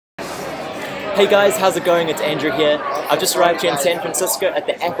Hey guys, how's it going? It's Andrew here. I've just arrived here in San Francisco at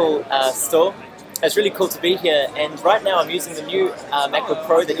the Apple store. It's really cool to be here, and right now I'm using the new MacBook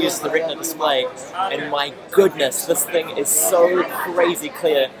Pro that uses the Retina display, and my goodness, this thing is so crazy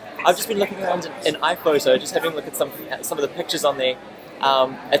clear. I've just been looking around in iPhoto, just having a look at some of the pictures on there.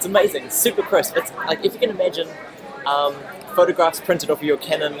 It's amazing, super crisp. It's like, if you can imagine photographs printed off of your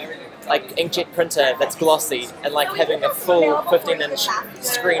Canon like inkjet printer that's glossy, and like having a full 15-inch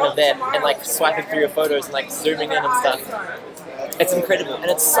screen of that, and like swiping through your photos and like zooming in and stuff. It's incredible, and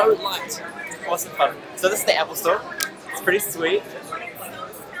it's so light. Awesome fun. So this is the Apple Store. It's pretty sweet.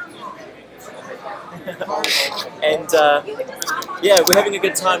 And yeah, we're having a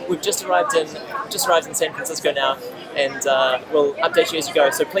good time. We've just arrived in San Francisco now, and we'll update you as you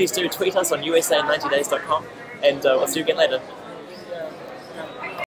go. So please do tweet us on USA90days.com, and we'll see you again later.